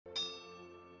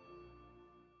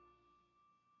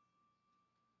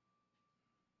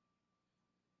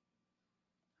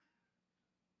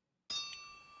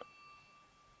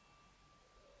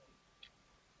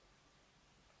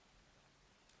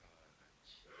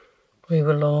We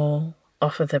will all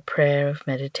offer the prayer of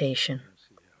meditation.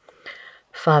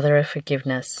 Father of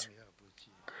forgiveness,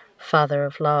 Father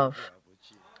of love,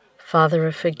 Father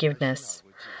of forgiveness,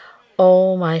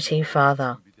 Almighty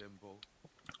Father,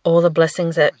 all the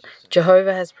blessings that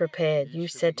Jehovah has prepared, you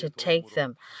said to take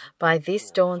them. By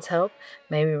this dawn's help,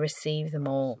 may we receive them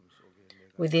all.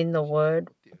 Within the word,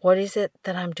 what is it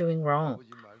that I'm doing wrong?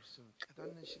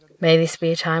 May this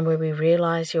be a time where we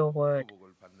realize your word,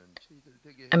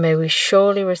 and may we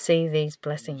surely receive these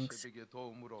blessings.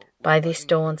 By this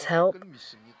dawn's help,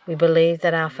 we believe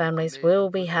that our families will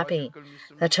be happy,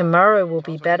 that tomorrow will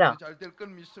be better,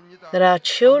 that our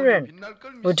children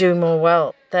will do more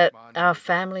well, that our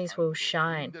families will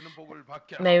shine.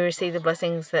 May we receive the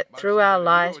blessings that through our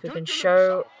lives we can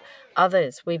show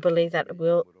others. We believe that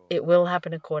it will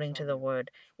happen according to the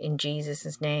word. In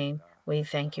Jesus' name, we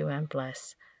thank you and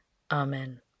bless.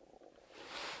 Amen.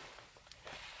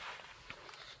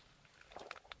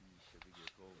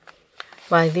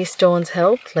 By this dawn's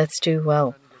help, let's do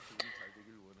well.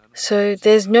 So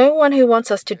there's no one who wants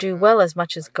us to do well as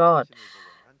much as God.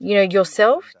 You know,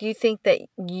 yourself, do you think that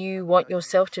you want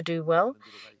yourself to do well?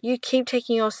 You keep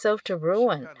taking yourself to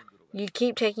ruin. You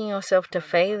keep taking yourself to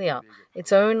failure.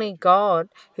 It's only God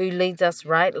who leads us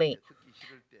rightly.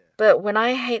 But when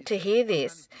I hate to hear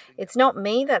this, it's not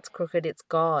me that's crooked, it's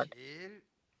God.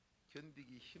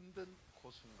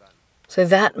 So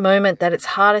that moment that it's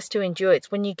hardest to endure, it's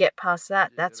when you get past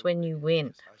that, that's when you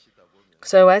win.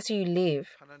 So as you live,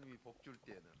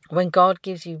 when God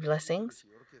gives you blessings,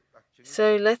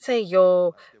 so let's say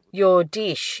your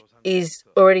dish is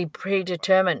already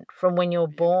predetermined from when you're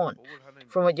born,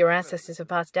 from what your ancestors have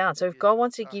passed down. So if God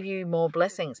wants to give you more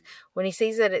blessings, when he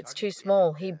sees that it's too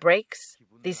small, he breaks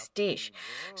this dish.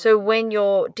 So when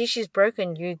your dish is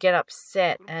broken, you get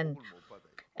upset and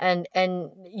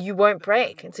you won't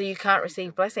break, and so you can't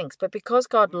receive blessings. But because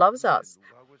God loves us,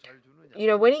 you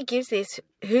know, when he gives this,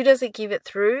 who does he give it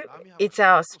through? It's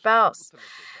our spouse.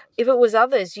 If it was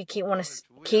others, you keep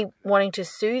wanting to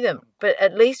sue them. But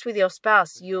at least with your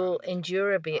spouse, you'll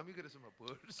endure a bit.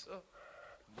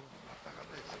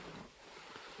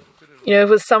 You know, if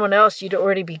it was someone else, you'd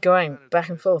already be going back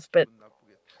and forth. But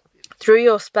through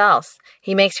your spouse,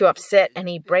 he makes you upset and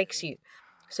he breaks you.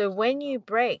 So when you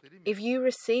break, if you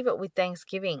receive it with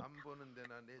thanksgiving,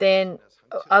 then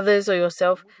others or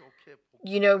yourself,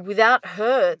 you know, without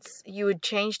hurts, you would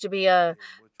change to be a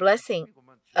blessing,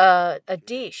 a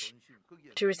dish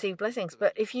to receive blessings.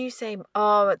 But if you say,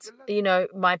 oh, it's, you know,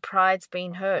 my pride's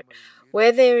been hurt.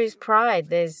 Where there is pride,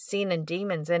 there's sin and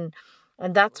demons. And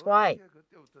that's why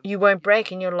you won't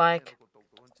break. And you're like,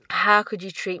 how could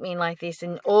you treat me like this?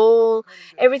 And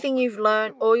everything you've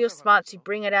learned, all your smarts, you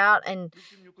bring it out and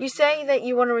you say that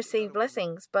you want to receive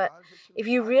blessings. But if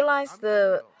you realize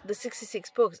the 66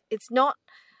 books, it's not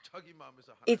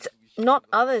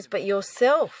others but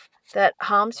yourself that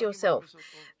harms yourself.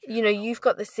 You know, you've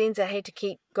got the sins that hate to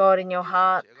keep God in your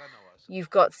heart. You've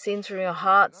got sins from your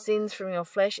heart, sins from your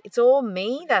flesh. It's all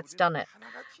me that's done it.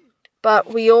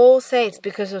 But we all say it's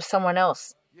because of someone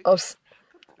else.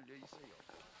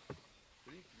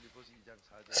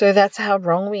 So that's how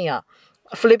wrong we are.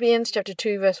 Philippians chapter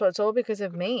 2 verse 1, it's all because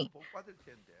of me.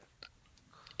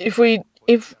 If we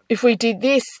did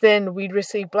this, then we'd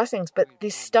receive blessings, but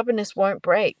this stubbornness won't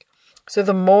break. So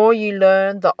the more you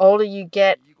learn, the older you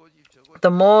get,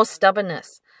 the more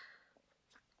stubbornnness.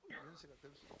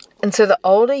 And so the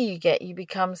older you get, you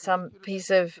become some piece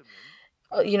of,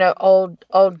 you know,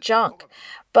 old junk.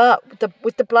 But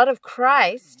with the blood of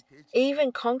Christ,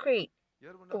 even concrete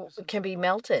can be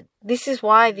melted. This is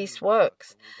why this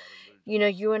works. You know,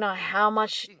 you and I, how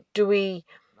much do we,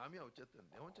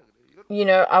 you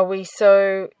know, are we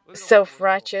so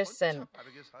self-righteous? And,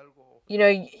 you know,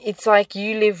 it's like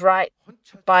you live right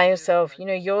by yourself. You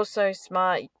know, you're so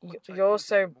smart. You're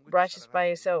so righteous by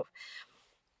yourself.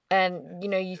 And, you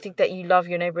know, you think that you love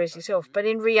your neighbor as yourself. But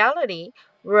in reality,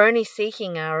 we're only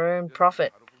seeking our own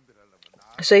profit.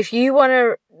 So if you want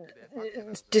to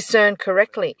discern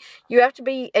correctly, you have to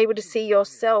be able to see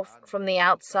yourself from the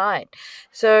outside.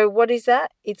 So what is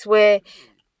that? It's where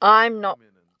I'm not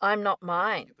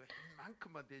mine.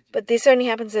 But this only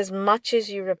happens as much as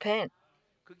you repent.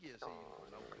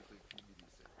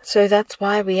 So that's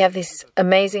why we have this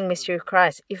amazing mystery of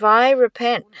Christ. If I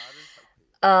repent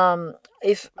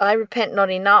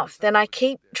not enough, then I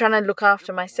keep trying to look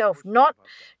after myself, not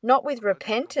with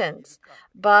repentance,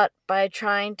 but by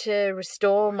trying to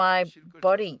restore my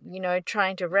body, you know,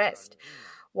 trying to rest.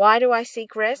 Why do I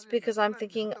seek rest? Because I'm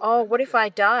thinking, oh, what if I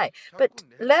die? But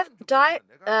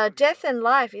death and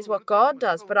life is what God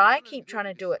does, but I keep trying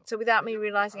to do it. So without me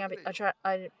realizing,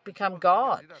 I become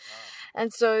God.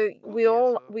 And so we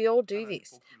all do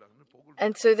this.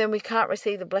 And so then we can't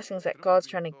receive the blessings that God's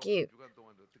trying to give.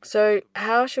 So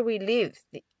how should we live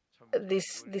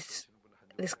this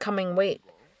coming week?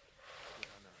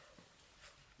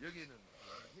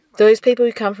 Those people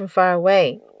who come from far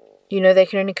away, they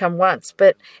can only come once.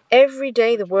 But every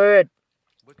day the word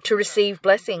to receive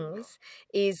blessings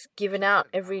is given out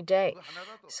every day.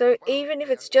 So even if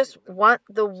it's just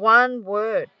the one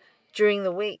word during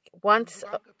the week, once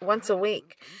a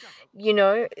week,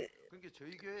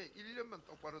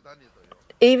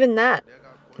 even that.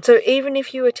 So even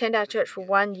if you attend our church for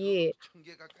 1 year,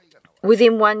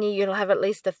 within 1 year you'll have at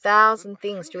least 1,000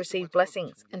 things to receive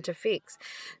blessings and to fix.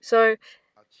 So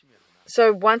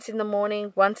once in the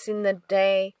morning, once in the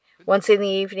day, once in the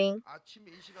evening.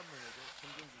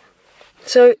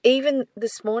 So even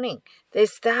this morning,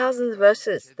 there's thousands of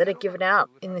verses that are given out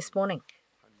in this morning.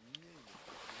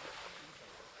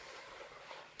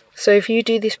 So if you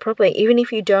do this properly, even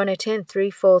if you don't attend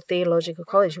 3-4 theological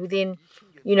college, within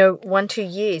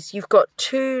 1-2 years, you've got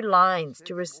 2,000 lines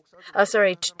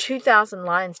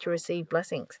to receive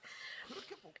blessings.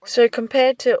 So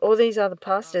compared to all these other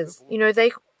pastors,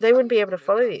 they wouldn't be able to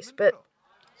follow this, but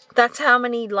that's how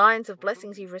many lines of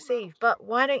blessings you've received. But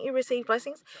why don't you receive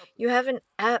blessings? You haven't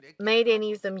made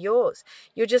any of them yours.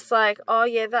 You're just like, oh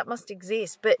yeah, that must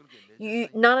exist, but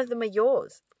none of them are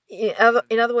yours. In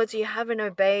other words, you haven't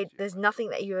obeyed. There's nothing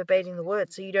that you obeyed in the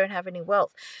word, so you don't have any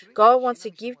wealth. God wants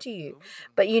to give to you,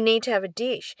 but you need to have a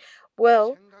dish.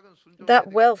 Well,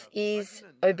 that wealth is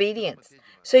obedience.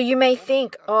 So you may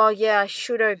think, oh yeah, I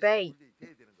should obey.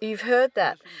 You've heard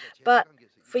that. But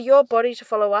for your body to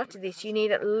follow after this, you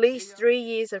need at least 3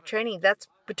 years of training. That's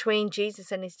between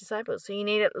Jesus and his disciples. So you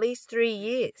need at least 3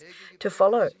 years to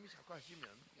follow.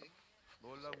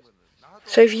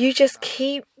 So if you just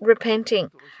keep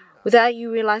repenting without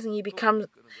you realizing, you become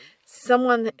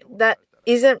someone that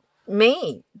isn't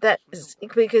me,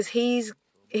 because he's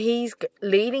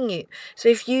leading you. So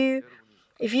if you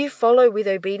follow with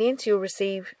obedience, you'll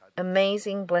receive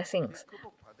amazing blessings.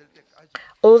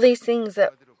 All these things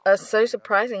that are so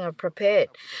surprising are prepared.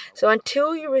 So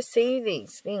until you receive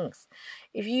these things,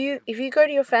 if you go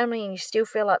to your family and you still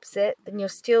feel upset, then you're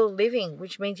still living,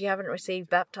 which means you haven't received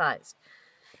baptized.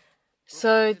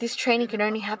 So this training can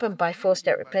only happen by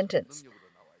four-step repentance.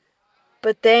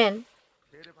 But then,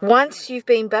 once you've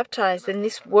been baptized, then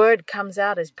this word comes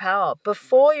out as power.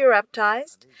 Before you're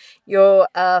baptized, you're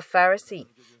a Pharisee.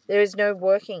 There is no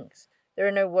workings. There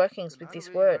are no workings with this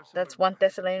word. That's 1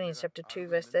 Thessalonians chapter 2,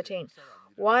 verse 13.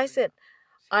 Why is it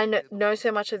I know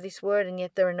so much of this word and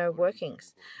yet there are no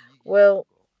workings? Well,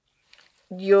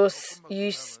 you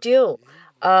still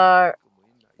are,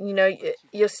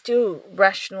 you're still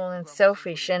rational and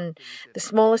selfish, and the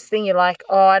smallest thing you're like,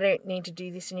 oh, I don't need to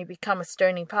do this, and you become a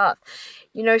stony path.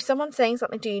 If someone's saying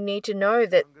something to you, you need to know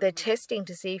that they're testing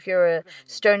to see if you're a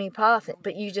stony path,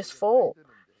 but you just fall.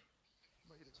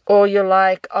 Or you're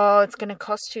like, oh, it's going to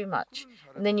cost too much.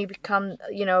 And then you become,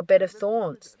 a bed of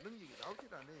thorns.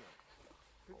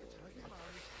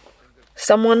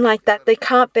 Someone like that, they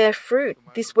can't bear fruit.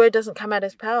 This word doesn't come out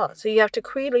as power. So you have to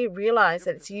quickly realize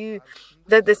that it's you,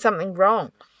 that there's something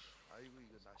wrong.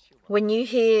 When you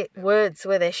hear words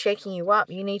where they're shaking you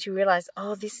up, you need to realize,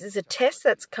 oh, this is a test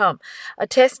that's come. A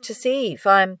test to see if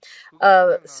I'm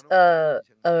a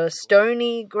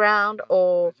stony ground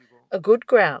or a good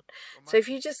ground. So if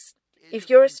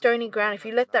you're a stony ground, if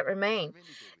you let that remain,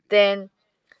 then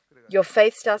your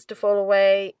faith starts to fall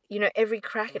away. Every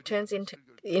crack, it turns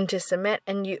into cement,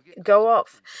 and you go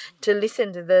off to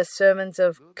listen to the sermons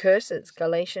of curses,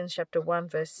 Galatians chapter 1,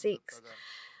 verse 6.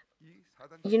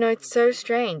 It's so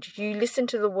strange. You listen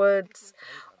to the words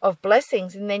of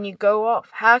blessings and then you go off.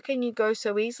 How can you go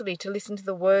so easily to listen to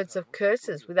the words of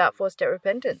curses without four-step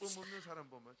repentance?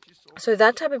 So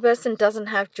that type of person doesn't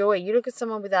have joy. You look at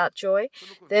someone without joy,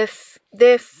 they're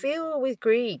filled with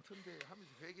greed.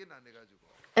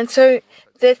 And so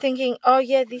they're thinking, oh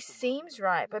yeah, this seems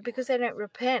right, but because they don't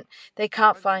repent, they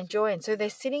can't find joy. And so they're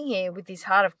sitting here with this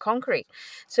heart of concrete.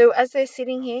 So as they're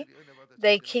sitting here,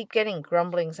 they keep getting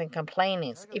grumblings and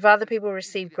complainings. If other people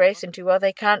receive grace and do well,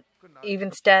 they can't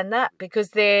even stand that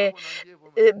because they're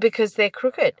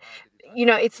crooked.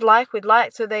 It's like with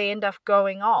light, so they end up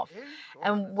going off.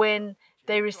 And when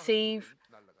they receive,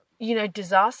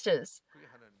 disasters,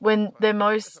 when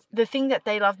the thing that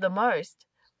they love the most,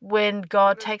 when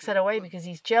God takes that away because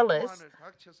he's jealous.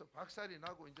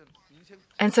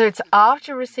 And so it's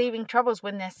after receiving troubles,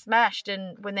 when they're smashed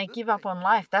and when they give up on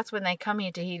life, that's when they come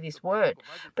here to hear this word.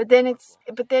 But then it's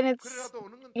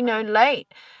late.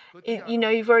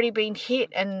 You've already been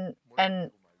hit and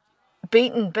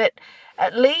beaten, but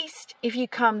at least if you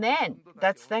come then,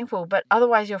 that's thankful. But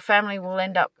otherwise your family will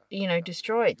end up,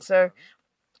 destroyed. So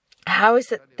how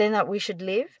is it then that we should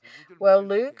live? Well,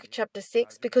 Luke chapter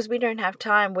 6, because we don't have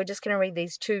time, we're just going to read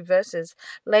these 2 verses.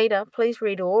 Later, please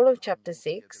read all of chapter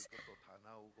 6.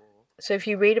 So if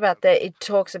you read about that, it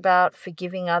talks about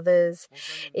forgiving others.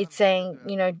 It's saying,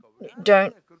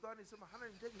 don't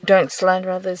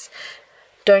slander others.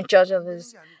 Don't judge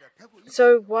others.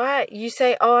 So why you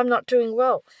say, oh, I'm not doing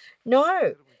well?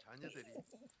 No.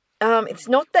 It's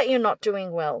not that you're not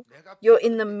doing well. You're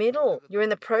in the middle. You're in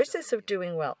the process of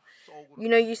doing well.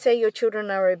 You say your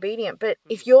children are obedient, but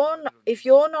if you're not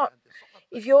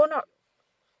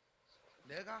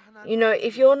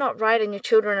right and your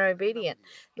children are obedient,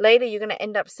 later you're going to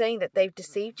end up saying that they've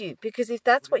deceived you. Because if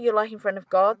that's what you're like in front of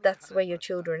God, that's where your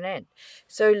children end.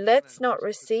 So let's not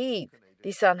receive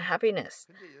this unhappiness.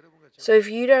 So if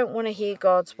you don't want to hear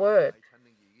God's word,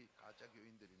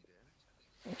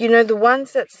 the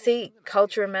ones that seek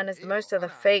culture and manners the most are the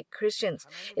fake Christians.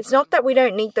 It's not that we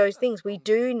don't need those things. We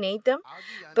do need them.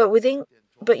 But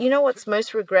you know what's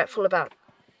most regretful about,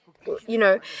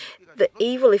 the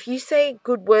evil? If you say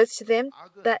good words to them,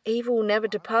 that evil will never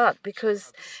depart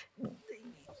because,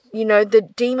 the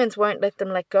demons won't let them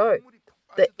let go.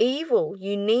 The evil,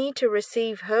 you need to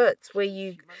receive hurts where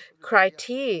you cry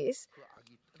tears.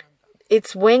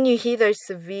 It's when you hear those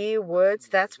severe words,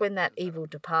 that's when that evil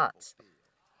departs.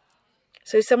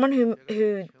 So someone who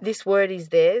this word is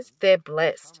theirs, they're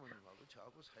blessed.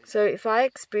 So if I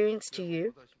experience to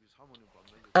you,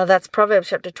 that's Proverbs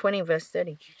chapter 20, verse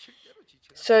 30.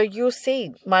 So you'll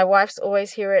see, my wife's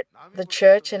always here at the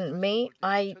church, and me,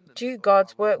 I do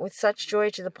God's work with such joy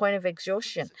to the point of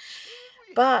exhaustion.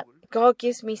 But God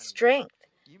gives me strength.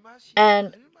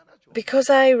 And because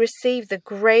I receive the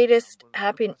greatest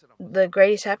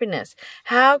happiness,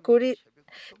 how good it.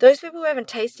 Those people who haven't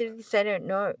tasted it, they don't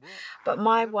know. But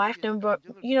my wife,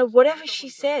 whatever she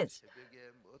says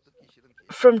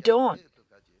from dawn,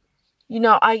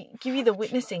 I give you the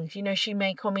witnessings. She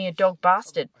may call me a dog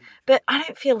bastard, but I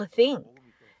don't feel a thing.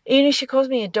 She calls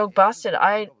me a dog bastard.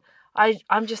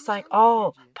 I'm just like,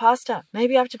 oh, pastor,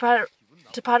 maybe I've departed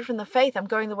from the faith. I'm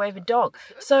going the way of a dog.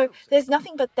 So there's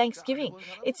nothing but thanksgiving.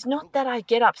 It's not that I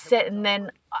get upset and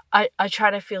then I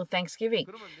try to feel thanksgiving.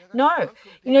 No.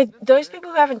 Those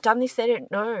people who haven't done this, they don't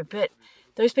know. But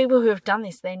those people who have done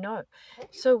this, they know.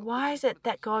 So why is it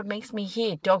that God makes me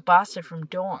hear dog bastard from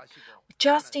dawn?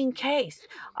 Just in case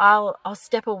I'll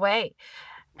step away.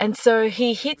 And so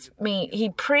he hits me. He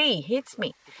pre-hits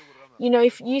me.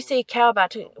 If you see a cow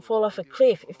about to fall off a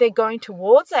cliff, if they're going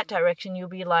towards that direction, you'll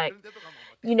be like,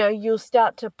 you'll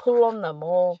start to pull on them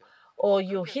or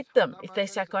you'll hit them if they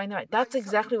start going that way. That's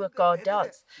exactly what God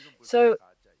does. So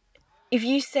if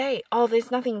you say, oh,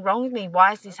 there's nothing wrong with me,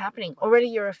 why is this happening? Already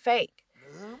you're a fake.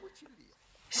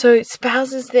 So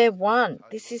spouses, they're one.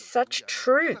 This is such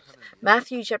truth.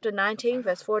 Matthew chapter 19,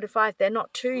 verse 4-5, they're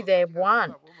not two, they're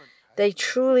one. They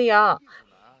truly are.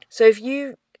 So if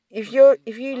you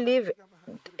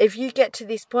get to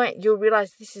this point, you'll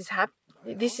realize this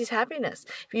is happiness.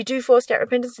 If you do forced out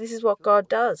repentance, this is what God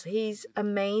does. He's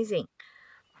amazing.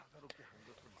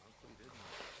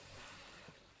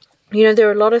 There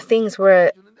are a lot of things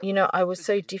where, I was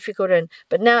so difficult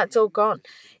but now it's all gone.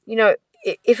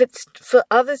 If it's for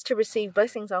others to receive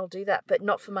blessings, I'll do that, but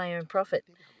not for my own profit.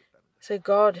 So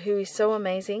God, who is so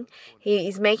amazing, He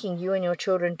is making you and your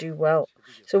children do well.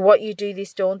 So what you do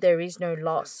this dawn, there is no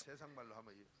loss.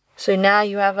 So now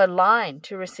you have a line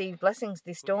to receive blessings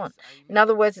this dawn. In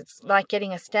other words, it's like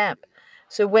getting a stamp.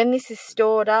 So when this is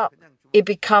stored up, it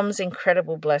becomes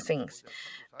incredible blessings.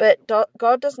 But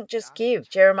God doesn't just give.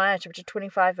 Jeremiah chapter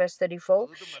 25, verse 34,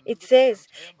 it says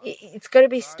it's got to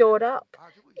be stored up.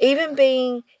 Even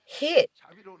being hit,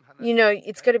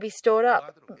 it's got to be stored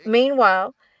up.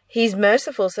 Meanwhile, He's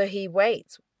merciful, so He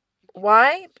waits.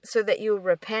 Why? So that you'll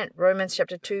repent. Romans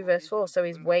chapter 2, verse 4. So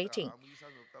He's waiting.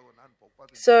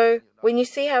 So when you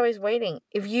see how He's waiting,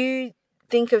 if you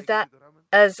think of that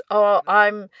as, oh,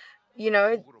 I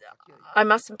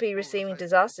mustn't be receiving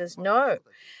disasters. No.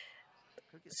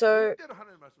 So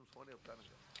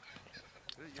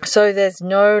there's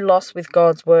no loss with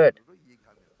God's word.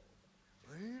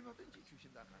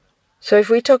 So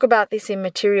if we talk about this in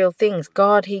material things,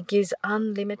 God, He gives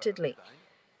unlimitedly.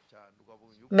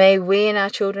 May we and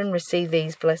our children receive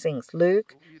these blessings.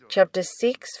 Luke chapter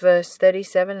 6, verse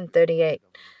 37 and 38.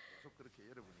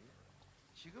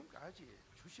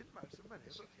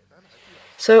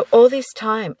 So all this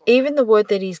time, even the word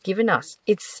that he's given us,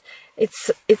 it's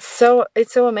so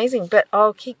amazing. But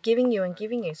I'll keep giving you and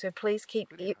giving you. So please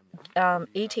keep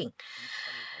eating.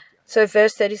 So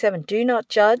verse 37, do not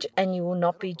judge and you will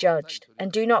not be judged.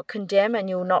 And do not condemn and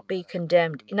you will not be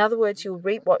condemned. In other words, you'll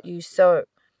reap what you sow.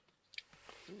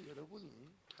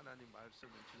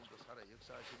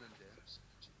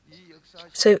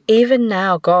 So even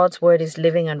now, God's word is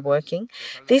living and working.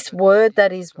 This word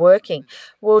that is working,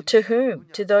 well, to whom?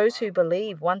 To those who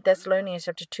believe. 1 Thessalonians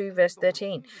chapter 2, verse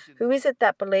 13. Who is it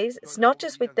that believes? It's not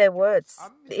just with their words.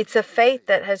 It's a faith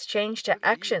that has changed to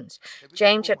actions.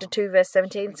 James chapter 2, verse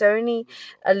 17. It's only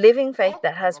a living faith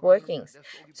that has workings.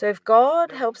 So if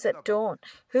God helps at dawn,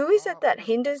 who is it that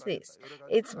hinders this?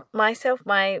 It's myself,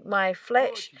 my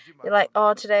flesh. You're like,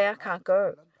 oh, today I can't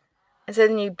go. And so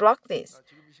then you block this.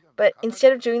 But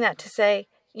instead of doing that, to say,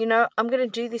 I'm going to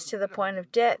do this to the point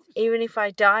of death, even if I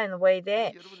die on the way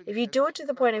there. If you do it to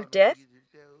the point of death,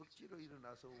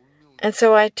 and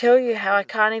so I tell you how I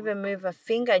can't even move a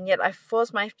finger, and yet I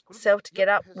force myself to get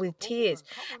up with tears.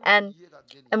 And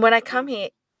when I come here,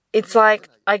 it's like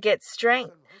I get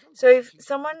strength. So if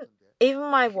someone, even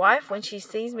my wife, when she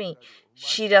sees me,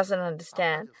 she doesn't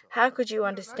understand. How could you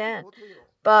understand?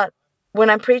 But when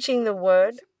I'm preaching the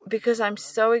word, because I'm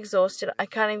so exhausted, I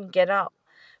can't even get up.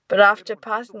 But after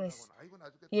passing this,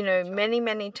 many,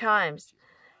 many times,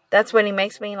 that's when he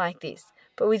makes me like this.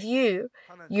 But with you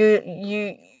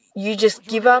just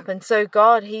give up. And so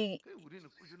God, you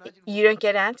don't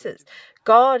get answers.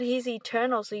 God, he's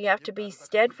eternal, so you have to be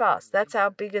steadfast. That's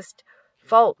our biggest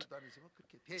fault.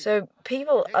 So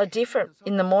people are different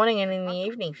in the morning and in the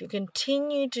evening. If you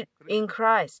continue in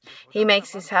Christ, he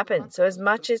makes this happen. So as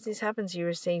much as this happens, you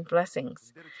receive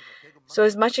blessings. So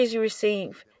as much as you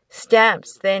receive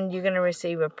stamps, then you're going to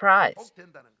receive a prize.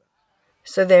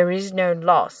 So there is no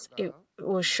loss. It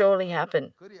will surely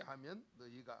happen.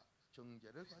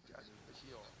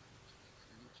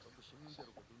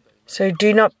 So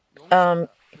do not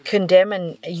condemn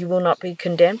and you will not be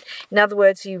condemned. In other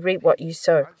words, you reap what you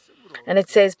sow. And it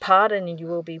says, pardon and you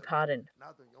will be pardoned.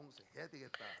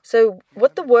 So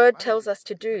what the word tells us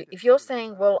to do, if you're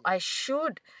saying, well, I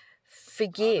should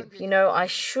forgive, I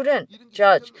shouldn't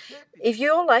judge. If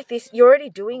you're like this, you're already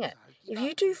doing it. If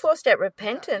you do four-step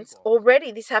repentance,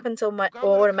 already this happens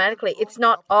automatically. It's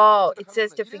not, it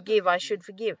says to forgive, I should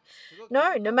forgive.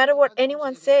 No matter what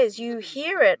anyone says, you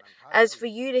hear it as for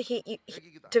you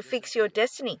to fix your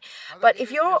destiny. But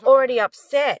if you're already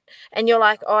upset and you're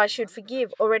like, I should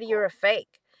forgive, already you're a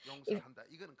fake.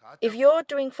 If you're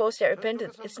doing four-step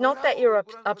repentance, it's not that you're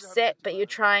upset, but you're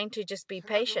trying to just be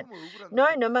patient.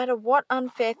 No matter what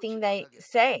unfair thing they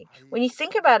say, when you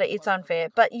think about it, it's unfair,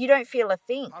 but you don't feel a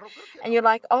thing. And you're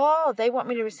like, they want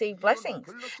me to receive blessings.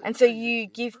 And so you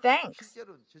give thanks.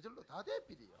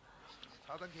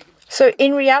 So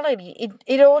in reality,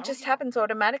 it all just happens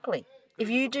automatically.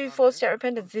 If you do four-step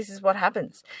repentance, this is what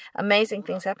happens. Amazing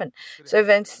things happen. So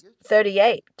verse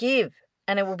 38, give,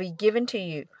 and it will be given to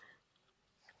you.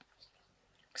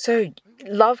 So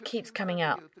love keeps coming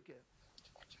out.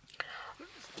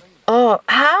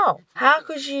 How? How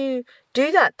could you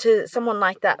do that to someone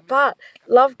like that? But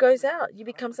love goes out. You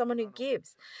become someone who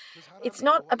gives. It's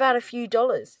not about a few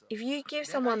dollars. If you give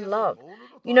someone love,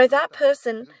 that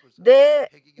person,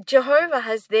 Jehovah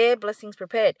has their blessings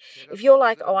prepared. If you're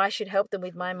like, I should help them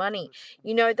with my money,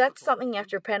 that's something you have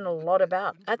to repent a lot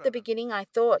about. At the beginning, I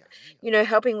thought,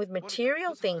 helping with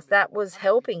material things, that was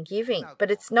helping, giving,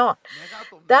 but it's not.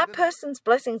 That person's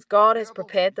blessings, God has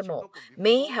prepared them all.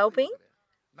 Me helping,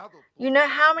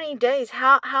 how many days,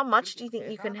 how much do you think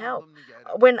you can help?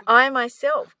 When I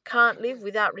myself can't live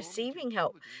without receiving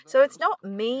help. So it's not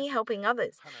me helping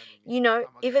others.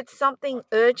 If it's something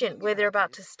urgent where they're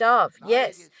about to starve,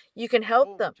 yes, you can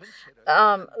help them.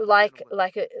 Like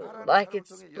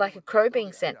it's like a crow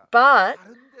being sent. But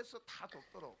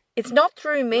it's not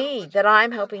through me that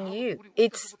I'm helping you.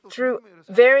 It's through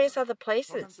various other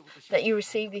places that you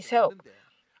receive this help.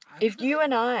 If you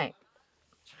and I,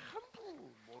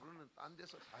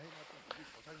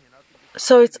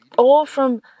 so it's all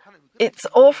from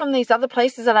these other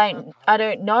places that I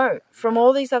don't know. From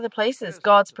all these other places,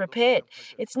 God's prepared.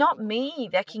 It's not me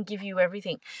that can give you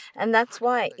everything. And that's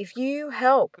why if you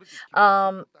help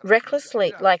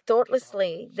recklessly, like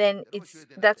thoughtlessly, then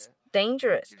that's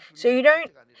dangerous. So you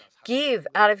don't give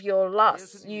out of your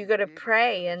lust. You got to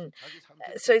pray. And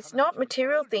so it's not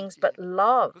material things, but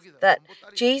love that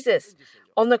Jesus,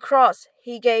 On the cross,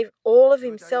 he gave all of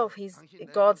himself,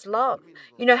 God's love.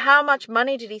 You know, how much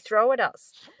money did he throw at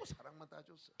us?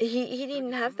 He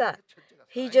didn't have that.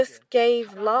 He just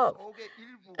gave love.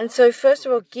 And so, first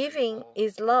of all, giving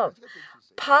is love.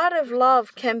 Part of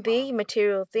love can be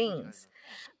material things,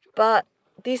 but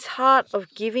this heart of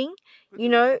giving, you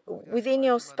know, within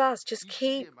your spouse, just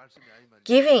keep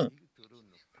giving.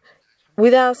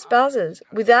 With our spouses,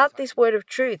 without this word of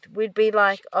truth, we'd be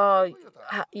like, oh,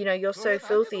 you know, you're so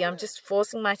filthy. I'm just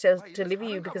forcing myself to live with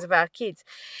you because of our kids.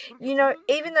 You know,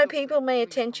 even though people may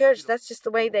attend church, that's just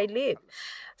the way they live.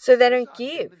 So they don't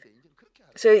give.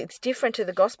 So it's different to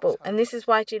the gospel. And this is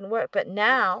why it didn't work. But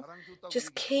now,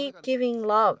 just keep giving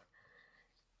love.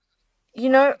 You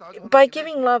know, by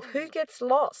giving love, who gets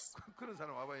lost?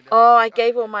 Oh, I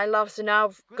gave all my love, so now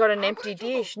I've got an empty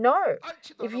dish. No.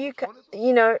 If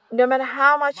you know, no matter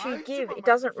how much you give, it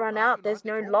doesn't run out. There's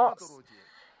no loss.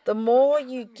 The more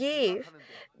you give,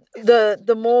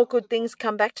 the more good things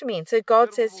come back to me. And so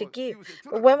God says to give.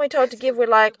 But when we're told to give, we're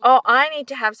like, oh, I need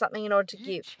to have something in order to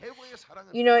give.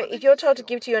 You know, if you're told to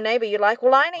give to your neighbor, you're like,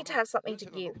 well, I need to have something to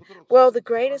give. Well, the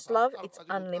greatest love, it's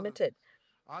unlimited.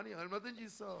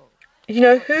 You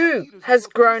know, who has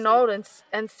grown old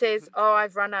and says, oh,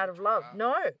 I've run out of love?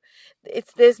 No,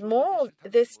 there's more.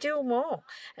 There's still more.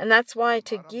 And that's why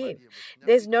to give.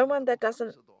 There's no one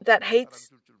that hates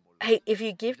if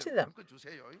you give to them.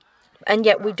 And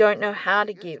yet we don't know how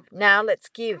to give. Now let's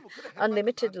give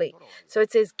unlimitedly. So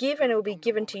it says, give and it will be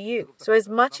given to you. So as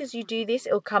much as you do this,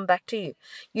 it will come back to you.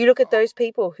 You look at those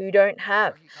people who don't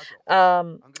have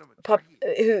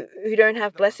who don't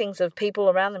have blessings of people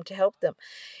around them to help them.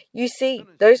 You see,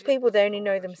 those people, they only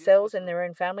know themselves and their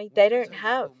own family. They don't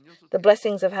have the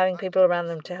blessings of having people around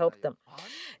them to help them.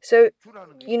 So,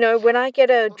 you know, when I get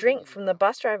a drink from the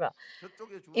bus driver,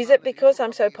 is it because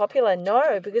I'm so popular?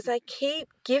 No, because I keep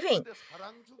giving.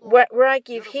 Where I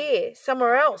give here,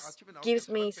 somewhere else gives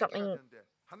me something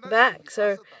back.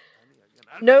 So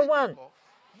no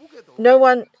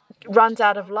one runs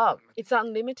out of love. It's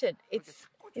unlimited.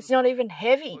 It's not even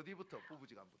heavy.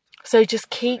 So just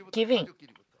keep giving.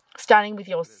 Starting with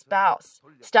your spouse,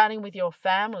 starting with your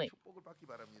family,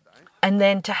 and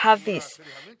then to have this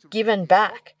given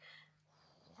back.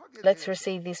 Let's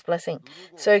receive this blessing.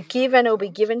 So give and it will be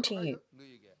given to you.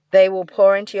 They will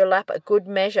pour into your lap a good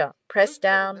measure, pressed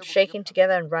down, shaken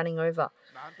together, and running over.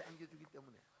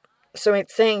 So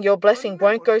it's saying your blessing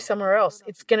won't go somewhere else.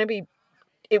 It's going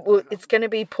to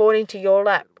be poured into your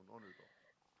lap,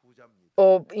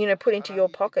 or put into your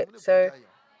pocket. So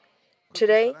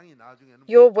today,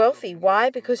 you're wealthy. Why?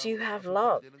 Because you have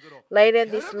love. Later,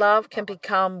 this love can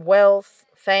become wealth,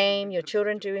 fame, your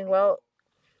children doing well.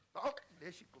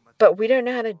 But we don't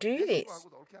know how to do this.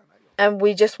 And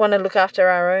we just want to look after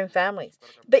our own families.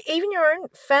 But even your own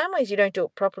families, you don't do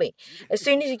it properly. As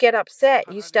soon as you get upset,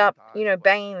 you start,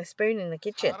 banging the spoon in the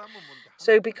kitchen.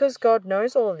 So because God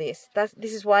knows all of this,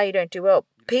 this is why you don't do well.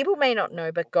 People may not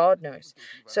know, but God knows.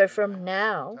 So from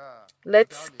now,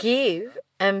 let's give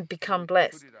and become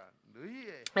blessed.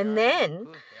 And then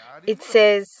it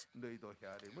says,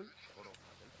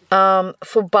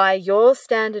 for by your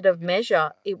standard of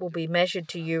measure, it will be measured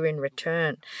to you in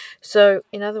return. So,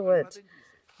 in other words,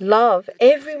 love,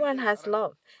 everyone has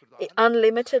love,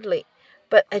 unlimitedly.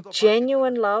 But a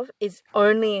genuine love is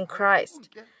only in Christ.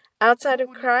 Outside of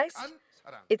Christ,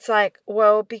 it's like,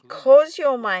 well, because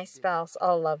you're my spouse,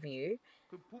 I'll love you.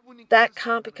 That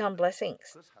can't become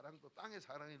blessings.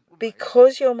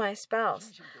 Because you're my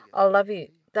spouse, I'll love you.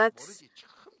 That's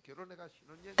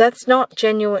not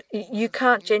genuine. You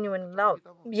can't genuinely love.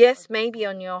 Yes, maybe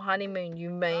on your honeymoon you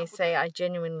may say, I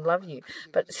genuinely love you.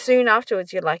 But soon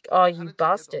afterwards you're like, oh, you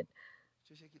bastard.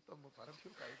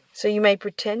 So you may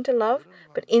pretend to love,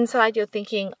 but inside you're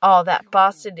thinking, oh, that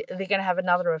bastard, they're going to have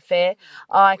another affair.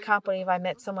 Oh, I can't believe I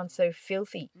met someone so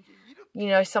filthy.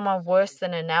 Someone worse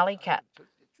than an alley cat.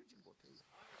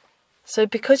 So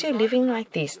because you're living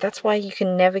like this, that's why you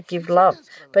can never give love.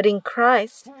 But in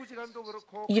Christ,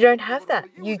 you don't have that.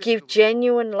 You give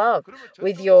genuine love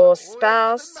with your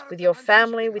spouse, with your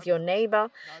family, with your neighbor.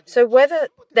 So whether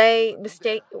they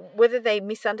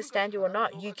misunderstand you or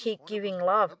not, you keep giving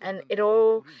love and it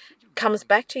all comes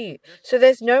back to you. So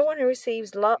there's no one who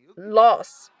receives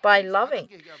loss by loving.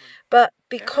 But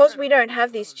because we don't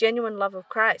have this genuine love of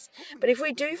Christ, but if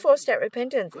we do force out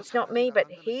repentance, it's not me, but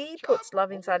He puts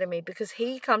love inside of me because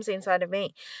He comes inside of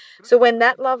me. So when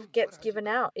that love gets given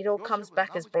out, it all comes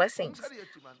back as blessings.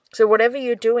 So whatever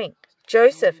you're doing,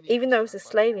 Joseph, even though he was a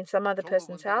slave in some other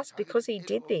person's house, because he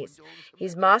did this,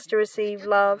 his master received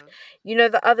love.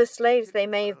 The other slaves, they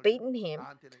may have beaten him,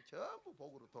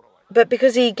 But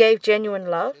because he gave genuine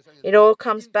love, it all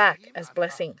comes back as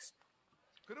blessings.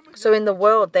 So in the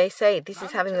world, they say this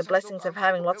is having the blessings of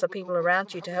having lots of people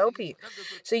around you to help you.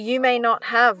 So you may not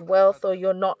have wealth, or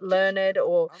you're not learned,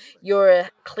 or you're a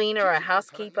cleaner or a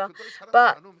housekeeper,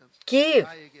 but give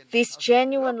this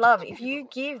genuine love. If you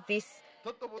give this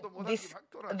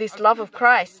love of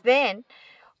Christ, then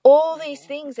all these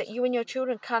things that you and your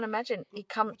children can't imagine, it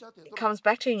comes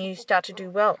back to you and you start to do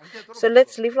well. So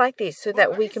let's live like this so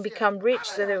that we can become rich,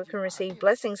 so that we can receive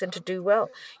blessings and to do well.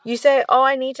 You say, oh,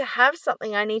 I need to have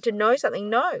something, I need to know something.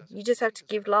 No, you just have to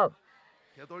give love.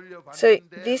 So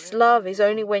this love is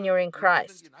only when you're in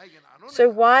Christ. So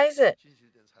why is it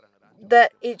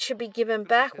that it should be given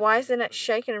back? Why isn't it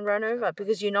shaken and run over?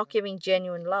 Because you're not giving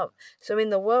genuine love. So in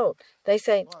the world, they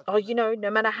say, oh, no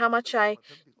matter how much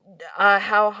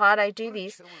how hard I do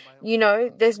this,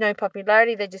 there's no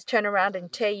popularity. They just turn around and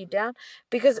tear you down.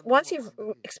 Because once you've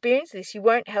experienced this, you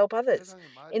won't help others.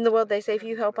 In the world, they say if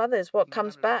you help others, what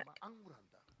comes back?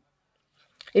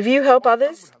 If you help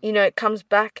others, it comes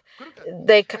back.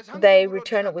 They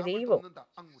return it with evil.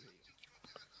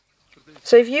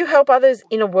 So if you help others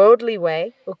in a worldly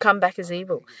way, it'll come back as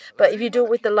evil. But if you do it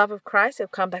with the love of Christ, it'll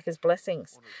come back as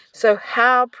blessings. So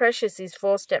how precious is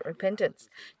 4-step repentance?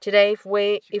 Today,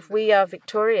 if we are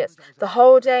victorious, the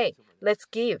whole day, let's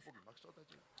give.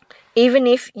 Even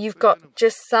if you've got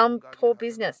just some poor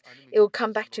business, it will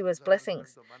come back to you as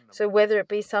blessings. So whether it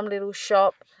be some little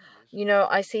shop,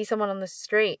 I see someone on the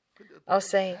street, I'll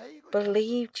say,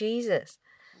 believe Jesus.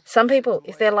 Some people,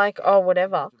 if they're like, oh,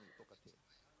 whatever,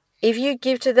 if you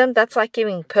give to them, that's like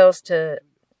giving pearls to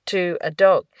a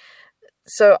dog.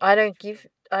 So I won't give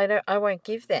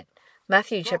that.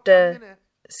 Matthew chapter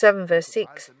 7 verse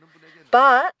 6.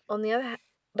 But on the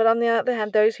other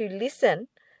hand, those who listen,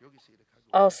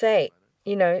 I'll say,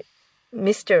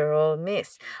 Mr. or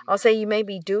Miss, I'll say you may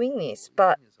be doing this,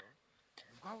 but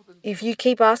if you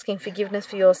keep asking forgiveness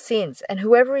for your sins, and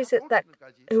whoever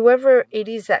it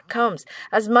is that comes,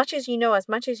 as much as you know, as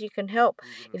much as you can help,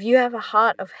 if you have a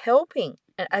heart of helping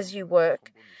as you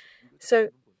work, so,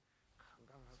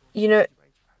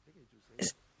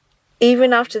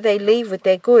 even after they leave with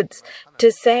their goods, to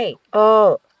say,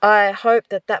 oh, I hope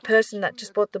that person that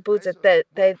just bought the goods, that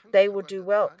they will do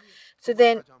well. So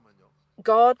then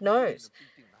God knows.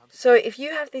 So if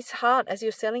you have this heart as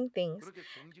you're selling things,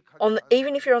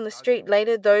 even if you're on the street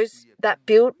later, those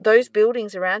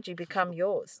buildings around you become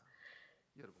yours.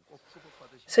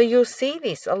 So you'll see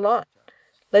this a lot.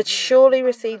 Let's surely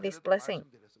receive this blessing.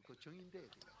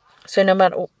 So no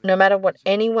matter what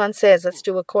anyone says, let's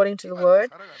do according to the word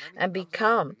and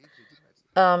become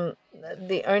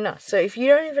the owner. So if you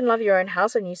don't even love your own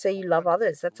house and you say you love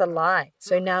others, that's a lie.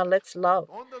 So now let's love.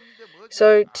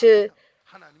 So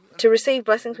to receive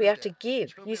blessings, we have to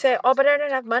give. You say, oh, but I don't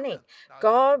have money.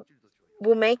 God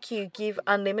will make you give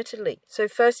unlimitedly. So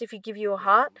first, if you give your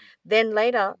heart, then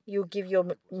later you'll give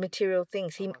your material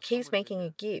things. He keeps making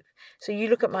you give. So you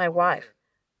look at my wife.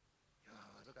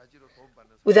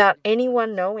 Without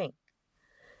anyone knowing,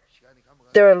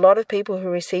 there are a lot of people who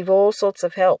receive all sorts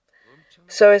of help.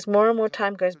 So as more and more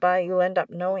time goes by, you'll end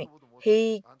up knowing.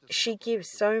 She gives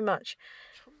so much.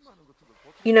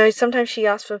 Sometimes she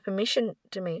asks for permission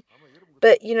to me,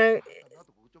 but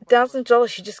 $1,000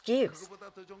 she just gives.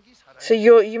 So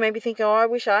you may be thinking, oh, I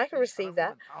wish I could receive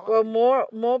that. Well,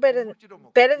 more better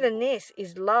than this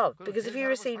is love, because if you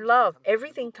receive love,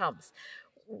 everything comes.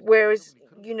 Whereas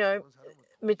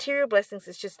material blessings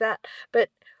is just that. But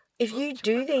if you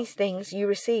do these things, you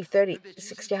receive 30,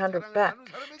 60, 100 back.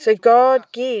 So God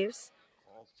gives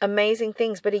amazing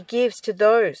things, but He gives to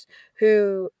those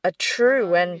who are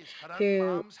true and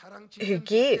who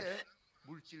give.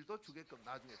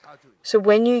 So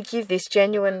when you give this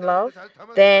genuine love,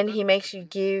 then He makes you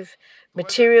give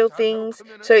material things.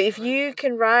 So if you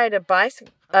can ride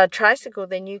a tricycle,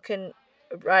 then you can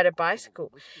ride a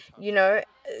bicycle.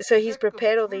 So He's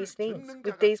prepared all these things.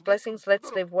 With these blessings,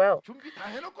 let's live well.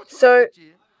 So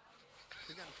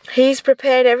He's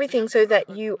prepared everything so that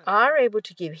you are able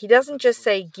to give. He doesn't just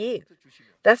say give.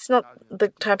 That's not the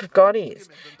type of God He is.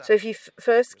 So if you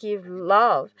first give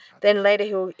love, then later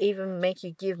He'll even make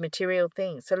you give material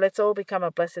things. So let's all become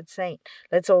a blessed saint.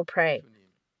 Let's all pray.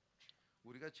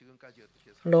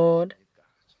 Lord,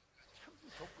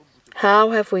 how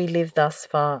have we lived thus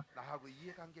far?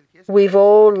 We've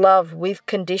all loved with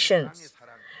conditions.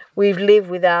 We've lived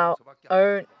with our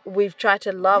own. We've tried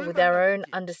to love with our own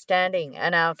understanding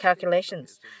and our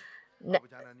calculations.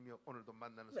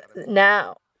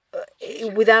 Now,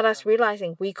 without us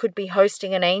realizing, we could be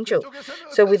hosting an angel.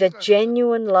 So with a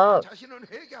genuine love,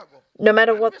 no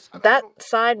matter what that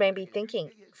side may be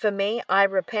thinking, for me, I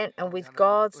repent, and with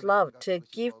God's love to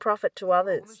give profit to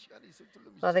others.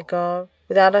 Father God,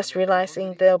 without us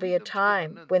realizing, there'll be a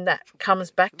time when that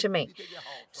comes back to me.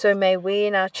 So may we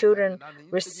and our children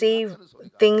receive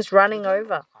things running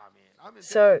over.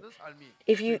 So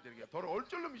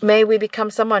may we become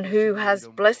someone who has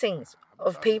blessings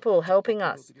of people helping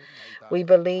us. We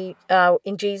believe,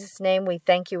 in Jesus' name, we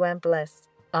thank you and bless.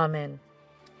 Amen.